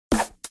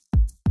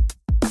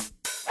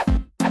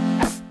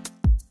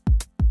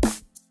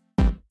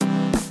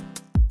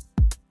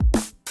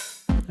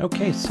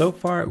Okay, so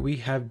far we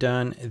have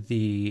done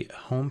the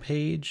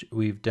homepage,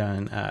 we've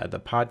done the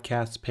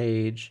podcast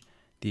page,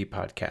 the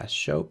podcast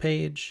show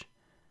page,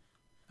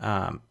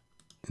 the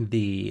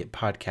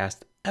podcast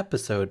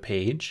episode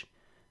page,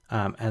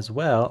 as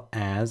well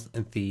as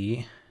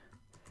the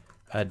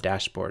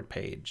dashboard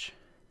page.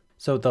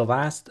 So the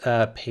last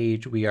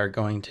page we are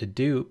going to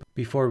do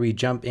before we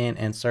jump in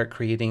and start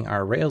creating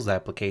our Rails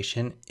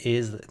application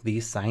is the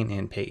sign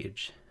in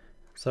page.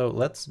 So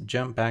let's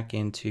jump back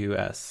into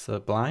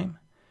Sublime.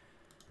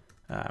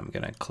 I'm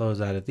going to close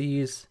out of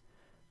these.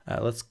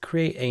 Let's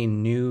create a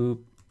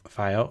new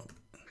file.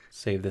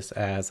 Save this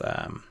as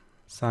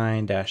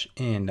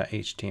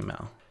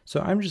sign-in.html.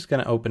 So I'm just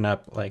going to open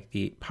up like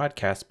the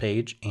podcast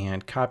page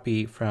and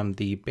copy from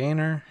the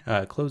banner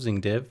closing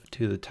div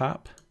to the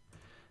top.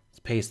 Let's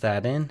paste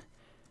that in.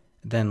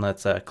 Then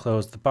let's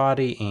close the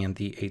body and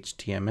the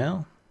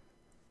HTML.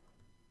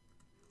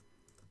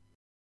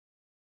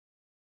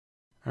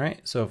 All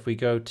right, so if we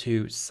go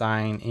to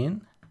sign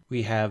in,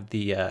 we have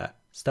the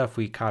stuff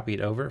we copied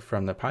over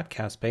from the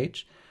podcast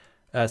page.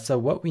 So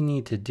what we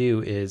need to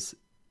do is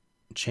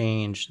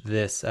change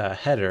this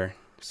header.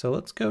 So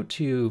let's go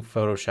to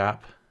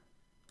Photoshop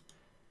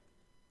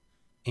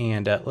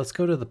and let's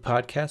go to the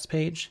podcast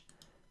page.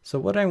 So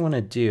what I want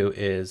to do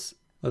is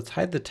let's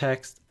hide the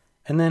text,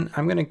 and then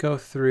I'm going to go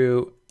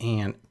through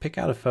and pick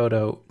out a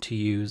photo to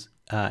use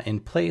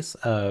in place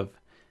of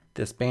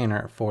this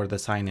banner for the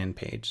sign in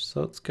page.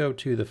 So let's go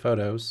to the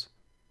photos.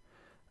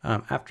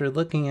 After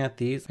looking at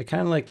these, I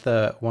kind of like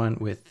the one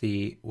with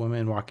the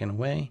woman walking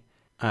away.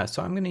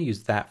 So I'm going to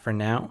use that for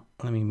now.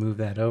 Let me move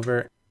that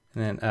over,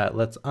 and then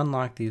let's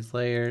unlock these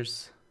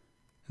layers.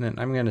 And then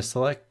I'm going to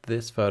select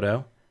this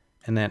photo,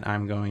 and then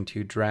I'm going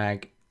to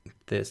drag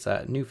this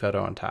new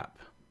photo on top.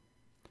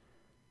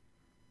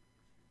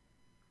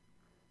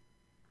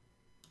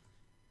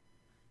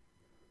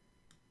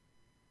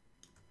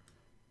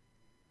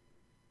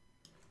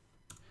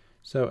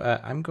 So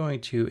I'm going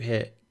to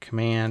hit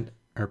Command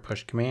or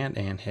push Command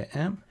and hit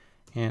M,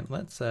 and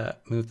let's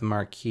move the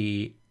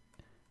marquee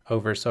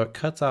over so it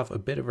cuts off a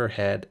bit of her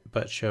head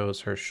but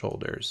shows her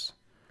shoulders.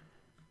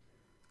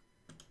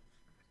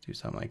 Do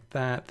something like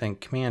that. Then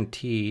Command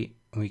T,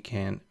 we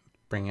can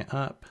bring it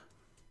up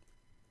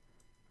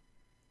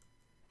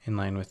in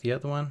line with the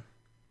other one.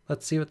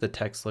 Let's see what the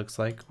text looks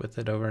like with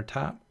it over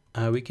top.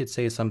 We could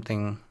say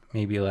something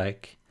maybe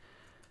like,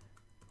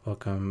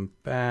 "Welcome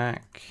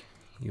back.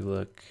 You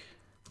look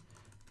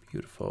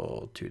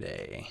beautiful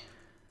today."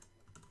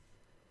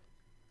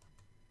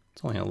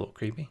 It's only a little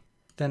creepy.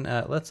 Then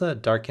let's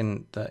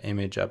darken the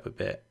image up a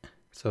bit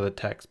so the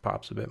text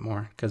pops a bit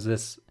more, because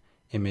this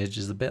image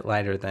is a bit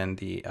lighter than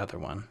the other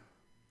one.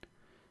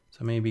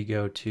 So maybe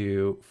go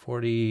to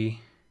 40,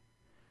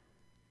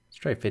 let's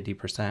try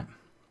 50%.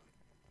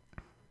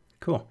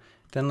 Cool.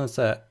 Then let's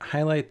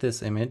highlight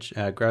this image,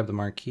 grab the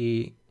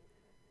marquee,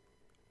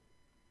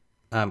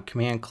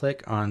 command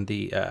click on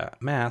the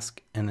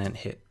mask, and then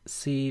hit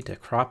C to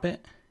crop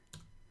it.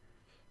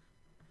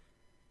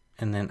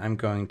 And then I'm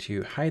going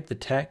to hide the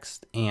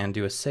text and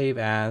do a save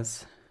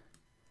as.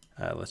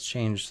 Let's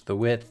change the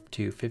width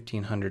to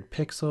 1500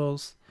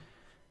 pixels.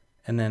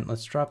 And then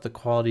let's drop the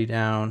quality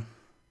down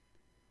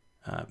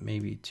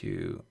maybe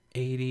to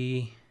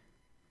 80.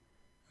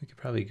 We could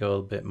probably go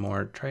a bit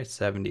more, try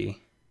 70.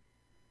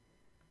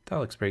 That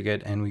looks pretty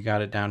good. And we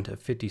got it down to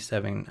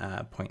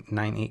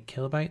 57.98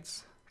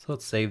 kilobytes. So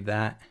let's save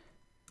that.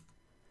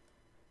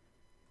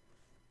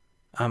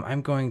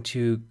 I'm going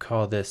to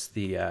call this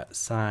the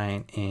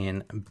sign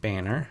in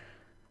banner.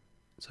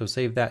 So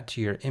save that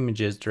to your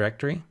images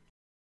directory.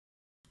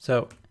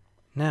 So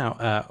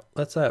now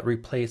let's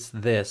replace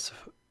this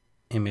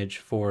image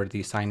for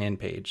the sign in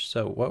page.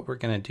 So what we're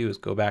going to do is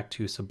go back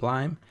to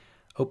Sublime,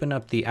 open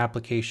up the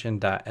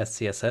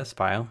application.scss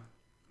file.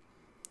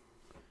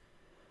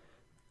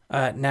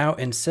 Now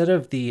instead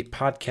of the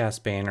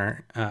podcast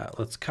banner,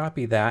 let's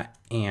copy that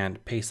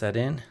and paste that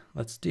in.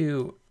 Let's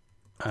do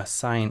a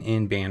sign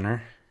in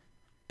banner,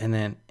 and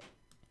then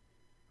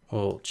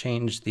we'll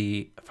change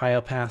the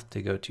file path to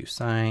go to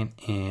sign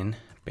in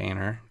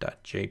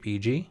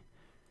banner.jpg.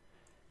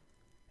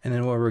 And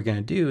then what we're going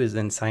to do is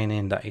in sign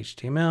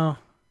in.html,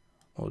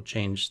 we'll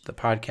change the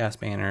podcast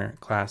banner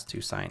class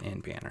to sign in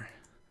banner.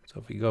 So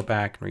if we go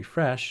back and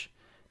refresh,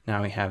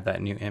 now we have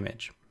that new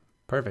image.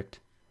 Perfect.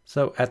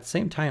 So at the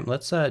same time,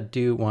 let's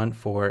do one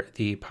for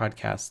the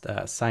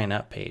podcast sign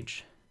up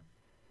page.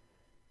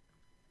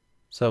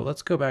 So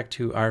let's go back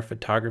to our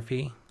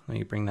photography. Let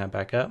me bring that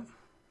back up.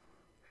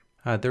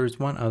 There was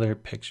one other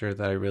picture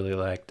that I really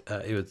liked.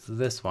 It was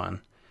this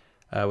one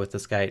with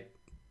this guy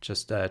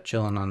just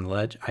chilling on the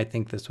ledge. I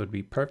think this would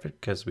be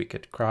perfect because we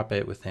could crop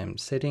it with him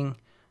sitting.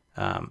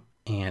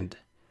 And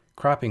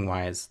cropping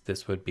wise,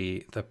 this would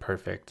be the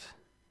perfect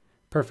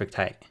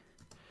height.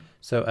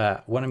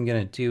 So what I'm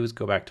going to do is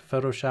go back to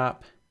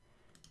Photoshop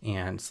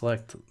and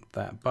select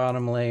that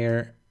bottom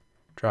layer,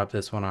 drop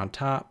this one on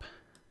top.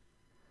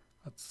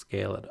 Let's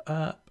scale it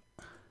up.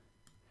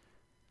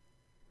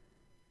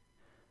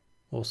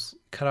 We'll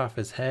cut off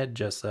his head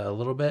just a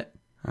little bit.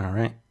 All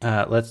right,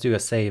 let's do a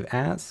save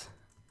as.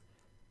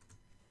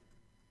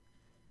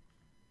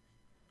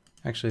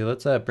 Actually,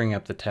 let's bring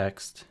up the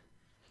text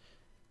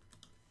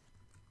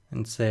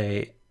and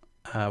say,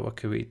 what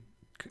could we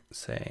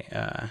say?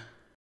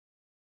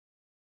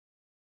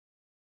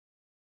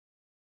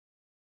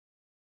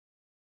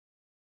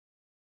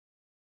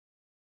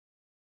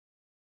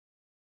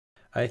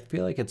 I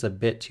feel like it's a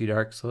bit too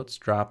dark, so let's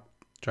drop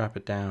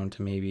it down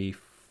to maybe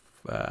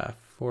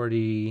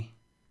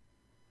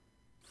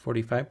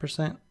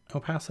 45%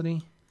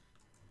 opacity.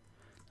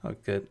 Oh,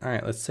 good. All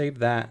right, let's save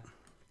that.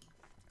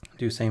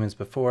 Do same as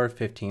before,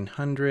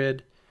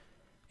 1500,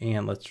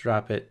 and let's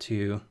drop it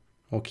to,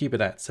 we'll keep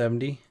it at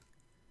 70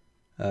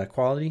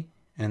 quality,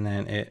 and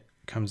then it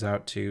comes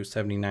out to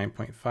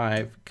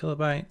 79.5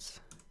 kilobytes.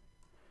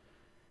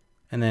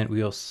 And then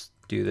we'll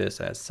do this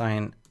as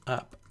sign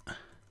up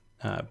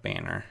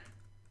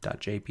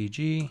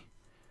banner.jpg.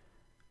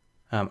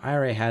 I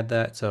already had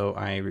that, so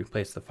I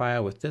replaced the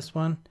file with this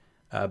one,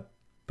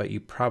 but you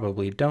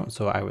probably don't,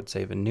 so I would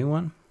save a new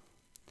one.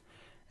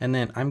 And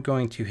then I'm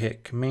going to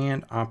hit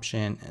Command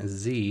Option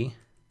Z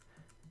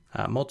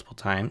multiple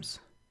times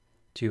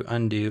to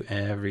undo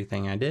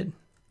everything I did,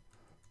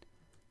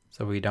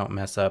 so we don't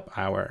mess up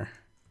our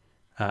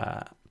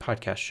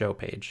podcast show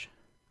page.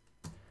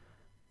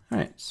 All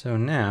right, so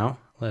now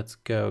let's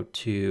go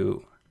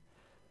to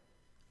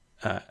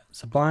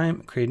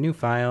Sublime, create a new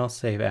file,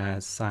 save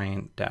as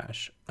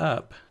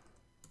sign-up.html.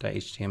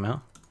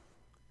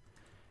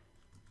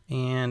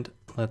 And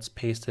let's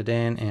paste it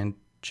in and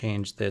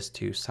change this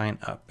to sign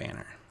up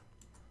banner.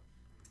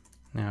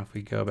 Now, if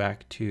we go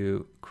back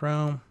to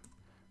Chrome,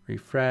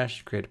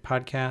 refresh, create a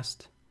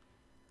podcast.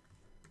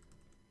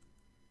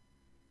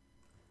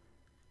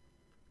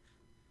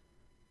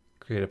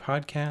 Create a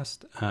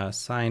podcast,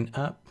 sign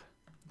up.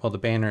 Well, the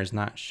banner is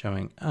not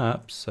showing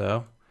up,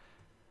 so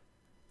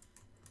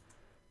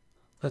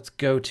let's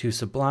go to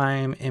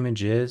Sublime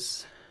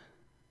Images,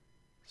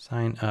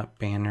 sign up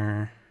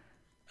banner.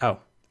 Oh,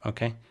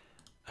 okay.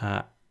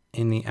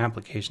 In the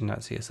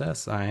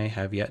application.css, I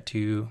have yet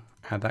to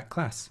add that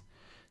class.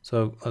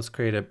 So let's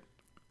create a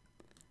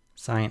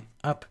sign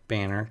up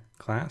banner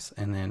class,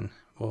 and then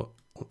we'll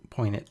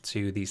point it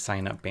to the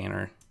sign up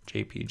banner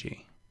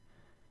JPG.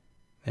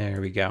 There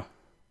we go.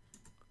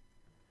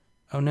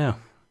 Oh no,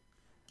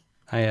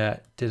 I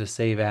did a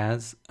save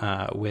as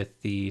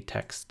with the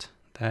text.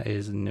 That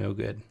is no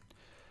good.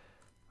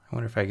 I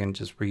wonder if I can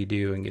just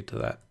redo and get to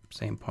that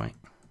same point.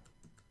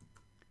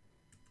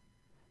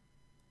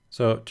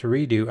 So to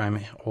redo, I'm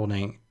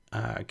holding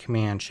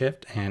Command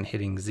Shift and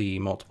hitting Z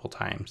multiple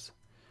times.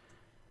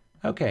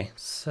 Okay,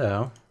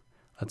 so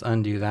let's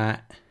undo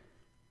that.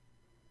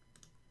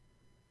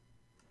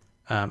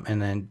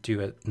 And then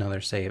do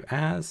another save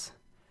as.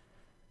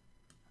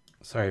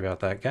 Sorry about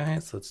that,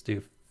 guys. Let's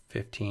do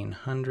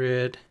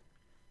 1500,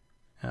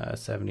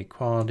 70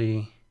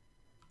 quality,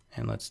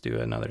 and let's do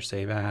another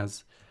save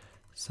as,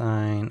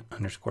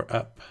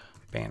 sign_up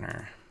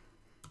banner,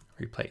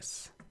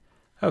 replace.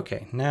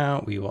 Okay,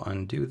 now we will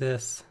undo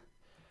this.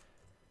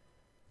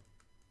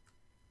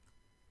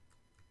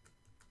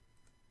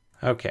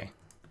 Okay,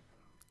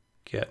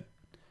 good.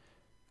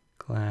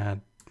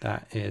 Glad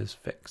that is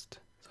fixed.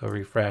 So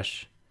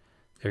refresh.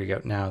 There we go.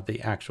 Now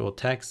the actual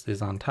text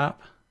is on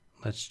top.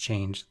 Let's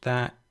change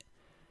that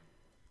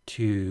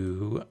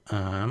to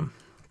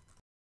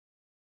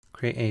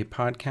create a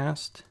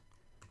podcast.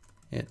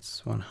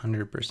 It's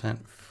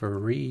 100%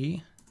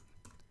 free.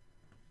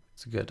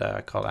 It's a good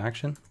call to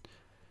action.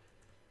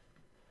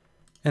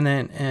 And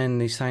then in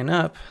the sign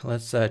up,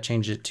 let's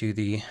change it to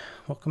the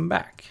welcome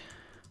back.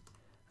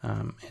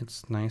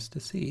 It's nice to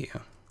see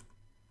you.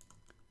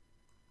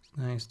 It's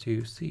nice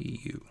to see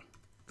you.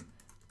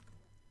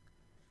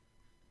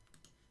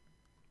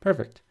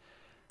 Perfect.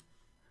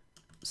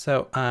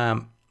 So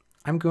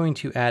I'm going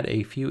to add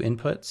a few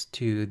inputs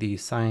to the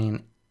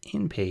sign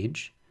in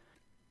page.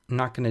 I'm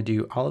not going to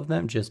do all of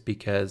them just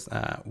because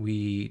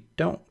we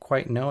don't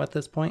quite know at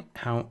this point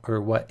how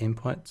or what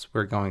inputs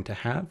we're going to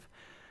have.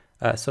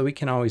 So we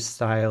can always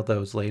style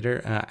those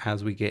later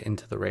as we get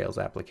into the Rails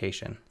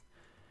application.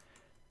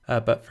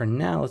 But for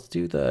now, let's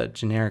do the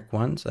generic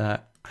ones. I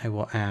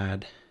will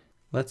add,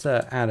 let's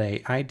add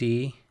a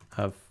ID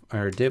of,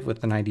 or div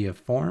with an ID of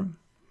form.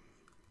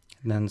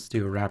 And then let's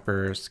do a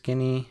wrapper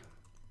skinny.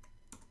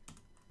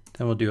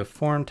 Then we'll do a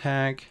form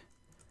tag.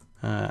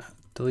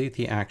 Delete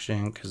the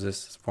action because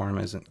this form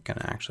isn't going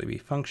to actually be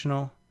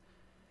functional.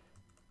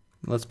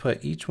 Let's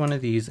put each one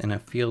of these in a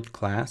field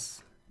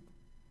class,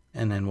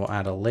 and then we'll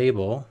add a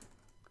label.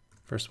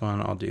 First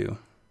one I'll do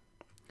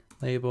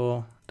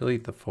label,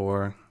 delete the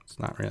for, it's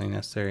not really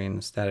necessary in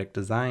the static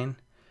design.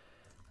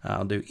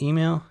 I'll do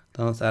email,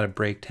 then let's add a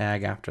break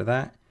tag after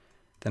that.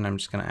 Then I'm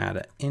just going to add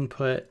an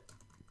input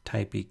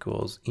type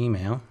equals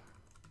email.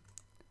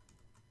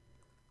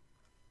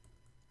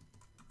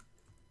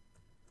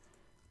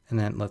 And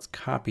then let's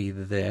copy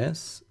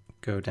this,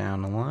 go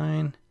down a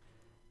line,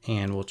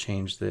 and we'll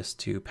change this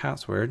to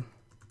password.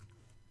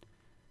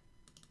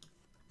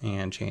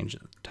 And change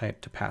the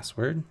type to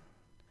password.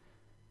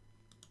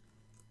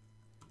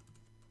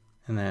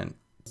 And then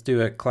let's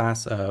do a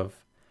class of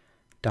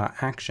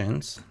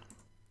 .actions.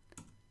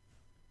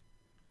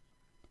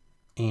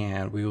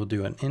 And we will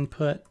do an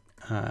input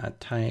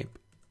type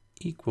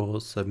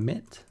equals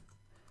submit.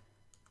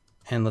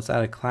 And let's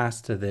add a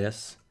class to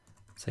this,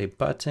 say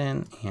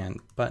button and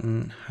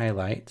button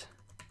highlight.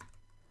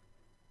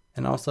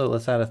 And also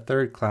let's add a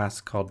third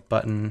class called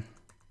button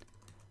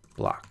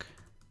block.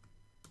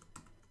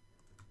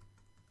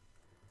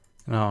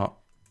 And I'll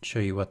show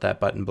you what that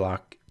button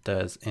block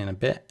does in a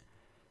bit.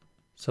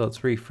 So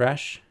let's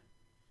refresh.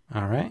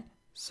 All right.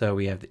 So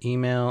we have the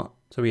email.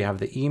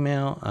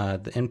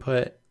 The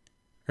input,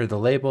 or the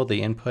label,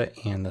 the input,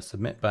 and the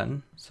submit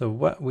button. So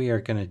what we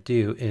are going to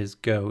do is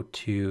go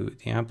to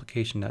the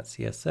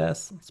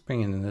application.css. Let's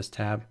bring it in this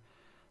tab.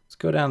 Let's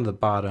go down to the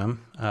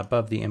bottom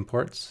above the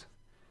imports.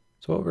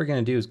 So what we're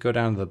going to do is go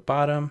down to the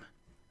bottom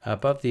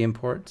above the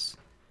imports.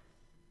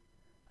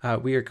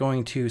 We are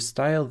going to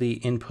style the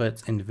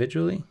inputs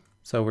individually.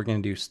 So we're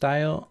going to do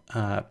style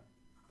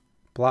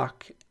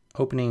block,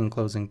 opening and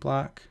closing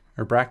block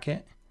or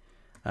bracket,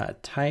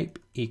 type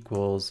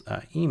equals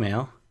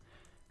email.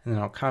 And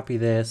then I'll copy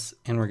this,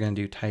 and we're going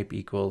to do type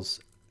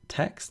equals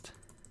text,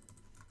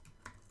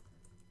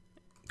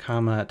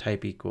 comma,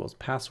 type equals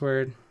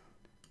password.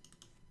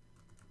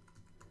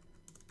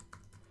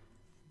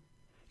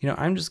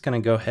 I'm just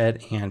going to go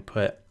ahead and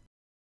put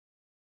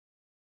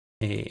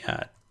a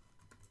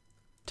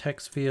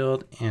text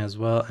field as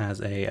well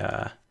as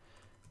a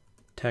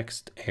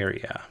text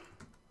area.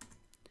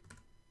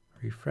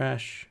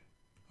 Refresh.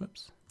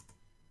 Whoops.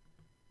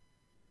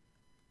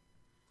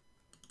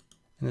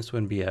 And this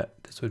would be a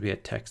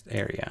text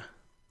area.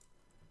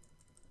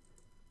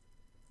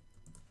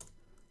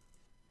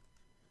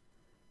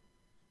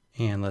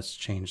 And let's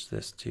change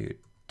this to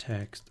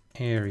text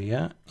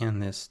area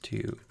and this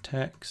to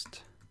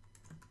text.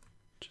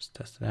 Just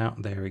test it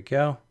out. There we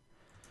go.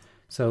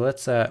 So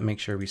let's make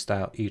sure we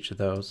style each of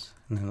those,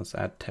 and then let's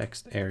add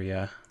text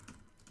area.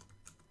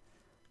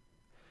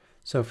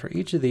 So for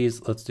each of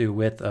these, let's do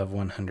width of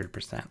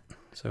 100%.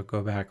 So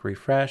go back,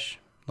 refresh,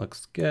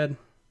 looks good.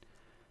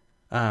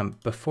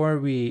 Before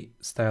we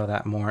style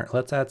that more,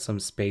 let's add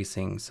some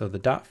spacing. So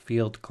the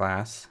 .field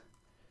class,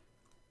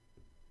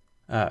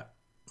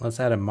 let's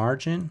add a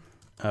margin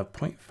of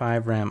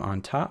 0.5 rem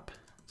on top,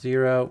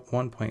 0,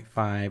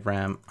 1.5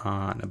 rem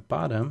on the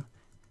bottom,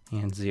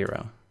 and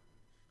 0.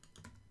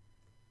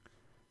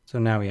 So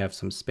now we have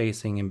some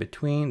spacing in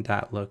between.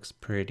 That looks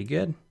pretty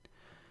good.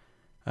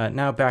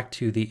 Now back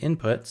to the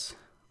inputs.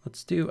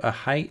 Let's do a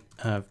height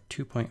of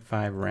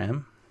 2.5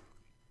 rem.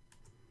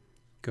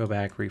 Go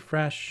back,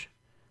 refresh.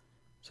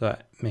 So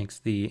that makes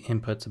the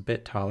inputs a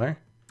bit taller.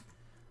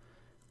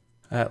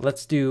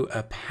 Let's do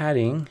a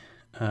padding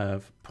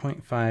of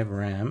 0.5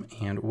 rem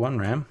and 1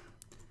 rem.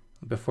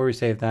 Before we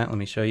save that, let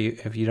me show you,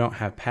 if you don't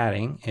have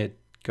padding, it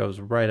goes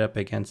right up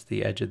against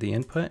the edge of the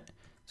input.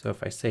 So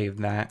if I save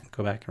that,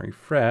 go back and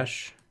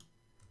refresh,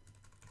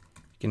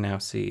 you can now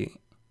see,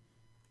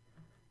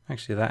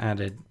 actually that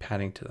added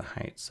padding to the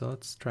height. So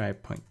let's try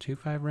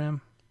 0.25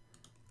 rem.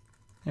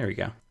 There we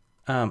go.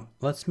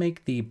 Let's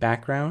make the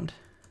background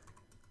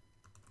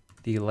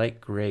the light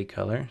gray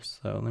color.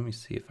 So let me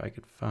see if I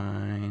could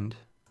find,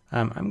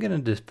 I'm going to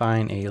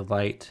define a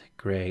light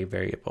gray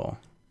variable.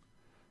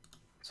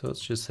 So let's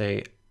just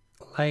say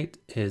light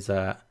is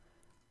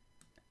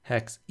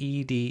hex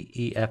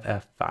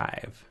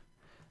EDEFF5.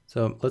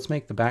 So let's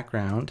make the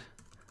background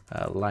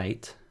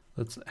light.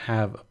 Let's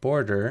have a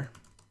border,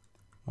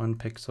 1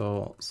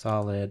 pixel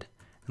solid,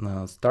 and then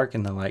let's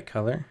darken the light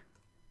color.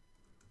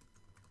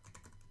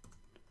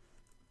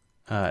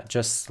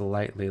 Just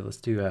slightly, let's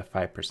do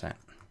 5%.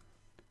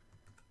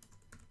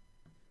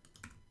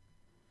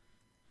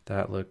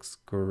 That looks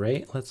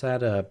great. Let's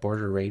add a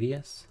border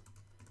radius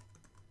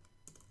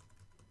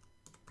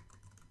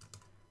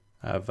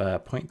of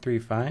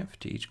 0.35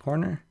 to each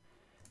corner.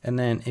 And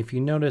then if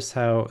you notice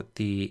how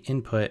the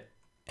input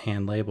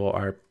and label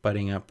are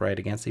butting up right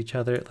against each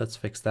other, let's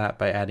fix that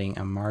by adding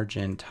a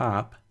margin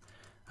top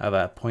of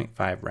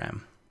 0.5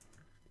 rem.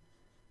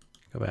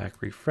 Go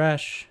back,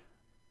 refresh.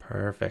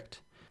 Perfect.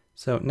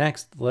 So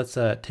next, let's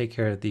take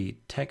care of the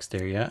text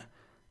area.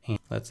 And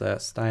let's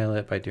style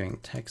it by doing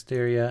text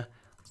area.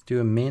 Let's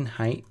do a min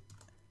height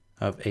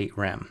of 8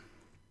 rem.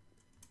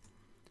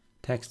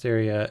 Text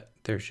area,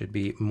 there should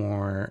be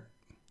more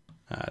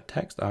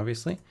text,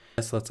 obviously.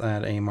 So let's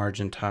add a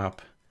margin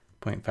top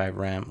 0.5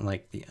 rem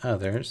like the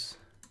others.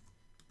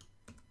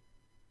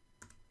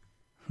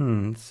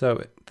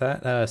 So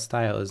that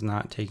style is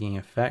not taking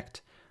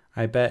effect.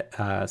 I bet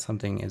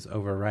something is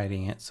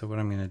overriding it. So what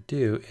I'm going to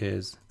do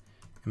is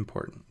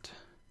important.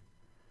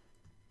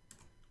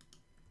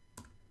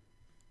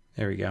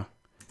 There we go.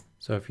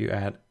 So if you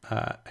add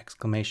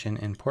exclamation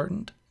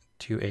important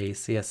to a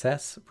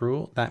CSS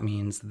rule, that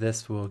means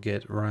this will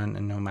get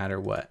run no matter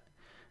what.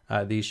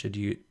 These should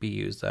be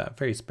used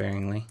very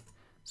sparingly.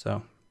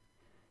 So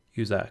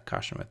use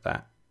caution with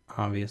that,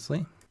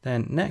 obviously.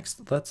 Then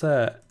next, let's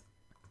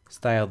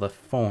style the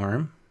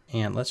form,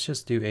 and let's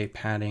just do a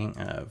padding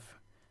of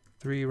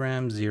 3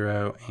 rem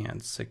 0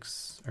 and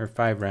 6 or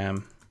 5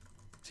 rem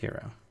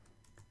 0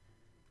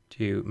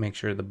 to make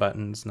sure the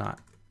button's not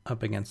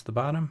up against the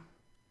bottom.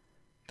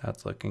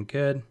 That's looking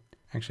good.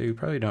 Actually, we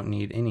probably don't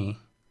need any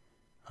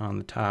on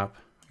the top.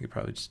 We could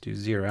probably just do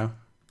 0.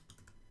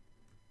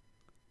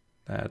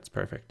 That's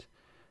perfect.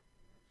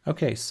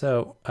 Okay,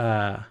 so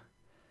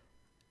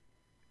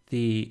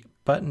the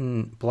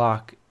button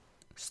block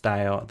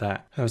style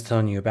that I was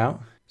telling you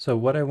about. So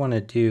what I want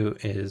to do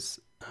is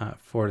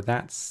for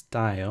that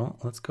style,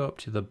 let's go up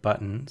to the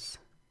buttons.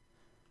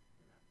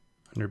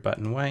 Under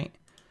button white,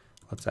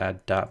 let's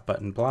add dot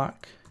button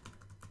block.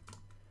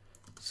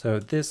 So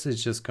this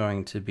is just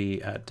going to be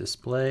a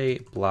display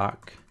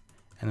block,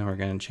 and then we're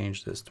going to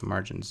change this to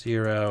margin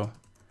 0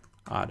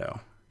 auto.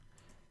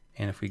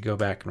 And if we go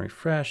back and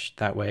refresh,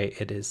 that way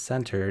it is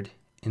centered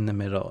in the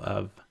middle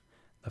of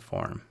the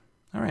form.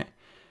 All right.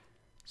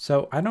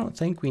 So I don't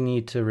think we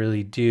need to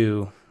really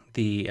do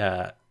the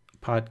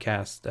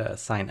podcast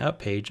sign up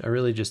page. I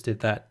really just did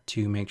that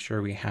to make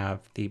sure we have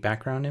the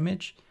background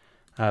image,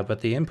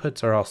 but the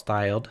inputs are all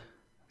styled.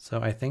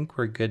 So I think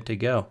we're good to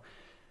go.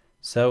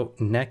 So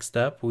next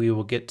up, we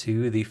will get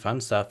to the fun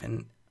stuff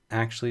and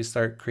actually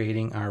start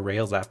creating our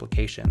Rails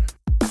application.